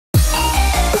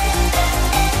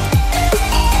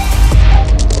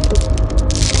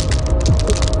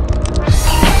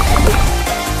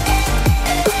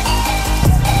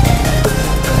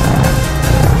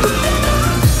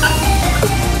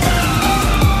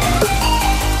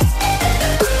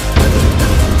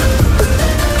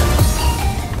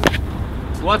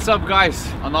What's up guys?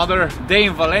 Another day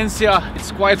in Valencia.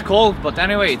 It's quite cold, but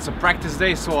anyway, it's a practice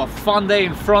day, so a fun day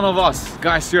in front of us.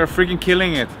 Guys, you're freaking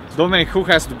killing it. Dominic, who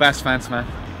has the best fans, man?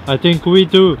 I think we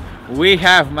do. We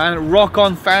have, man, rock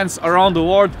on fans around the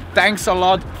world. Thanks a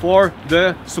lot for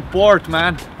the support,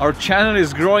 man. Our channel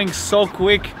is growing so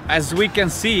quick. As we can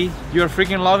see, you're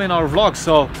freaking loving our vlogs,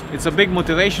 so it's a big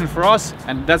motivation for us,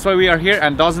 and that's why we are here,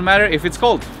 and doesn't matter if it's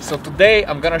cold. So today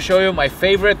I'm gonna show you my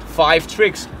favorite 5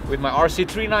 tricks with my RC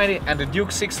 390 and the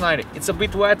Duke 690. It's a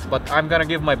bit wet, but I'm gonna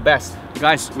give my best.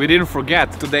 Guys, we didn't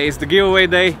forget, today is the giveaway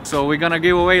day, so we're gonna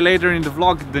give away later in the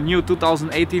vlog the new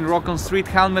 2018 Rock on Street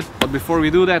helmet. But before we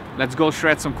do that, let's go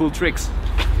shred some cool tricks.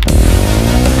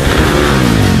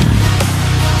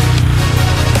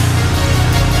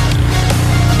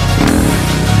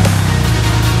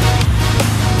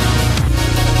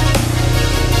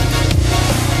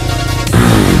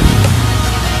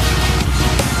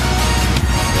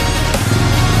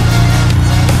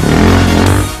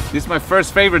 This is my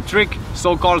first favorite trick,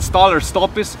 so-called staller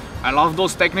stoppies. I love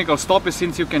those technical stoppies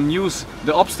since you can use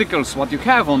the obstacles what you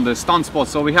have on the stunt spot.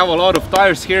 So we have a lot of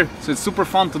tires here, so it's super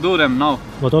fun to do them now.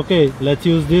 But okay, let's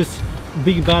use this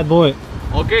big bad boy.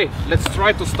 Okay, let's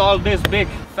try to stall this big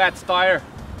fat tire.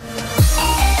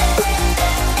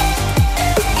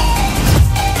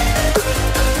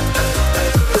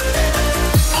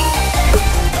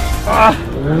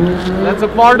 That's a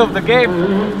part of the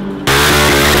game.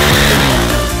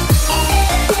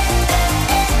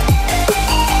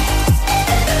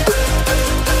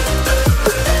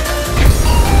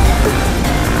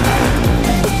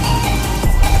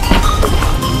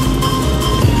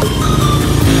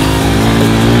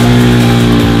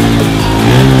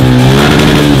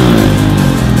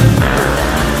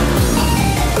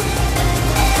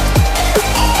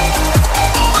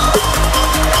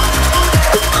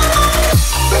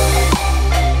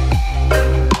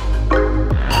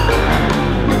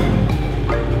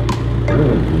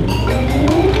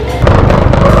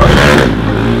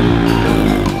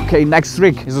 Okay, next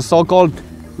trick is a so-called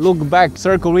look back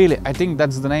circle wheelie. I think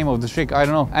that's the name of the trick, I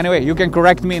don't know. Anyway, you can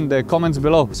correct me in the comments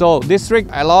below. So this trick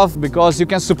I love because you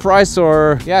can surprise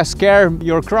or scare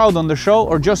your crowd on the show,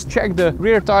 or just check the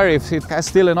rear tire if it has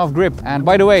still enough grip. And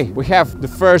by the way, we have the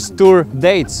first tour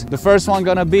dates. The first one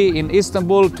gonna be in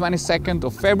Istanbul, 22nd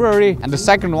of February, and the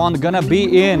second one gonna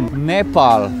be in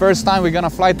Nepal. First time we're gonna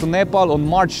fly to Nepal on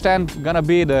March 10th, gonna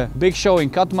be the big show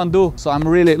in Kathmandu. So I'm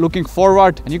really looking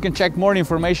forward, and you can check more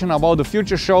information about the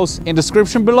future shows in the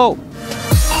description below.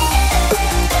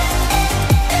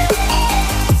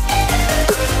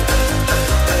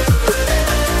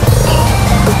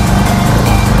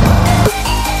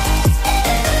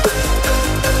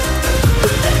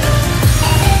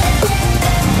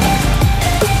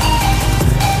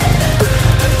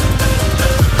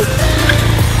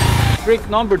 Trick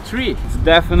number 3 is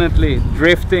definitely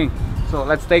drifting. So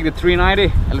let's take the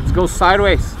 390 and let's go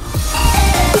sideways.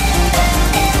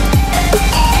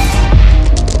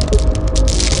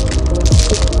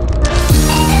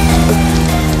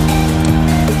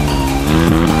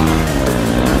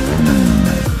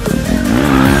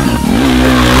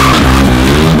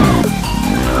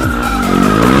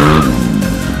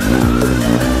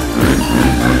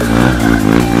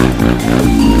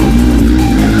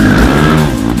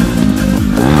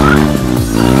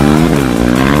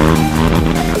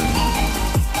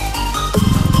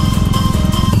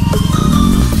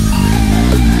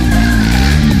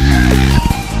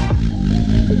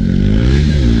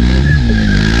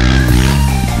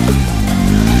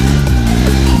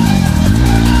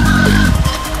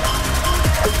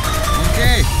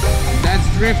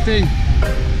 Drifting.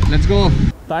 Let's go.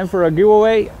 Time for a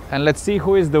giveaway, and let's see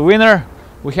who is the winner.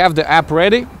 We have the app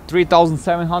ready.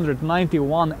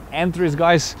 3,791 entries,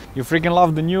 guys. You freaking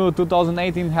love the new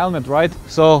 2018 helmet, right?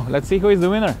 So let's see who is the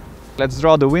winner. Let's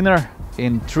draw the winner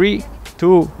in 3,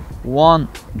 2, 1,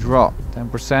 draw.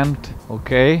 10%.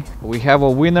 Okay, we have a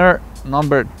winner,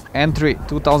 number entry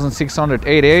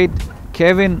 2688,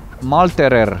 Kevin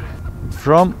Malterer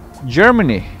from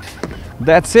Germany.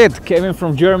 That's it, Kevin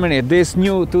from Germany. This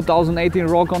new 2018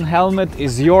 Rock On helmet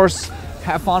is yours.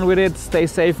 Have fun with it, stay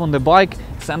safe on the bike.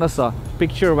 Send us a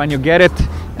picture when you get it.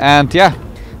 And yeah,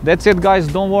 that's it guys,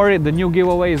 don't worry, the new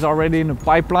giveaway is already in the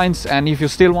pipelines. And if you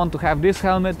still want to have this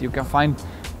helmet, you can find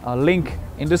a link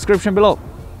in the description below.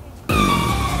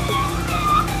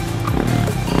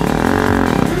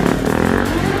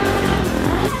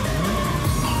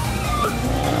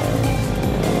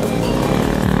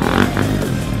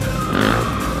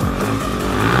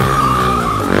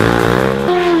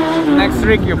 Next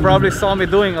trick you probably saw me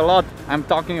doing a lot. I'm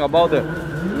talking about the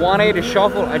 180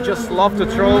 shuffle. I just love to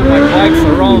throw my bikes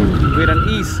around with an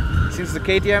ease, since the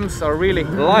KTMs are really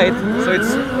light, so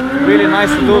it's really nice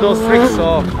to do those tricks.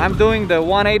 So I'm doing the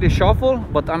 180 shuffle,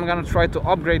 but I'm gonna try to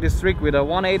upgrade this trick with a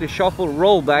 180 shuffle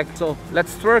rollback. So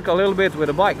let's twerk a little bit with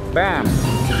the bike. Bam!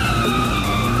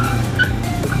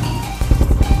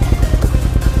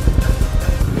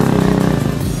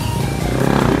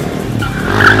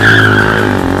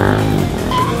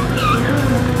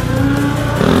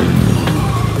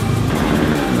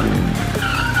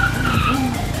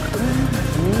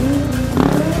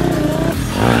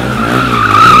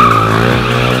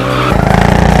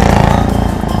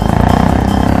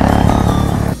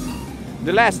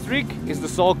 The last trick is the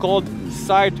so-called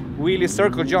side wheelie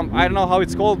circle jump. I don't know how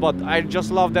it's called, but I just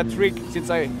love that trick, since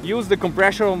I use the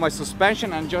compression of my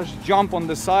suspension and just jump on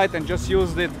the side and just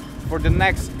used it for the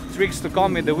next tricks to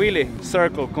come with the wheelie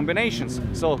circle combinations.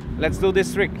 So let's do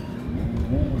this trick.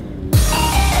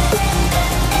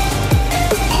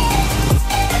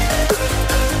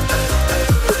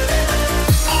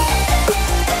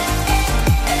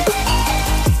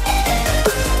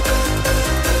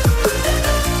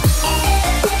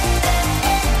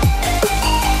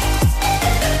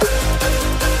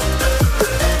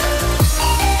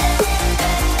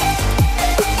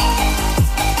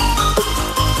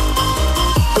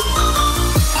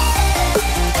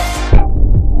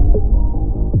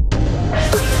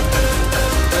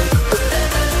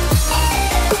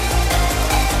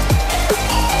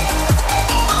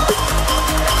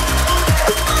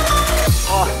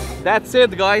 That's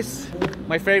it, guys.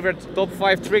 My favorite top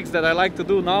 5 tricks that I like to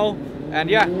do now. And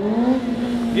yeah,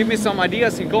 give me some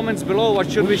ideas in comments below. What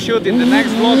should we shoot in the next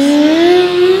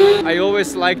vlogs? I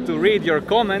always like to read your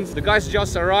comments. The guys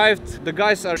just arrived. The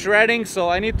guys are shredding, so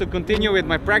I need to continue with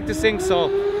my practicing. So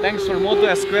thanks for Moto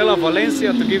Escuela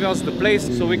Valencia to give us the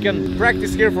place so we can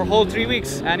practice here for whole 3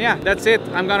 weeks. And yeah, that's it.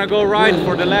 I'm gonna go ride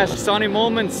for the last sunny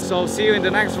moments. So see you in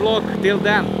the next vlog. Till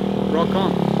then, rock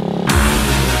on.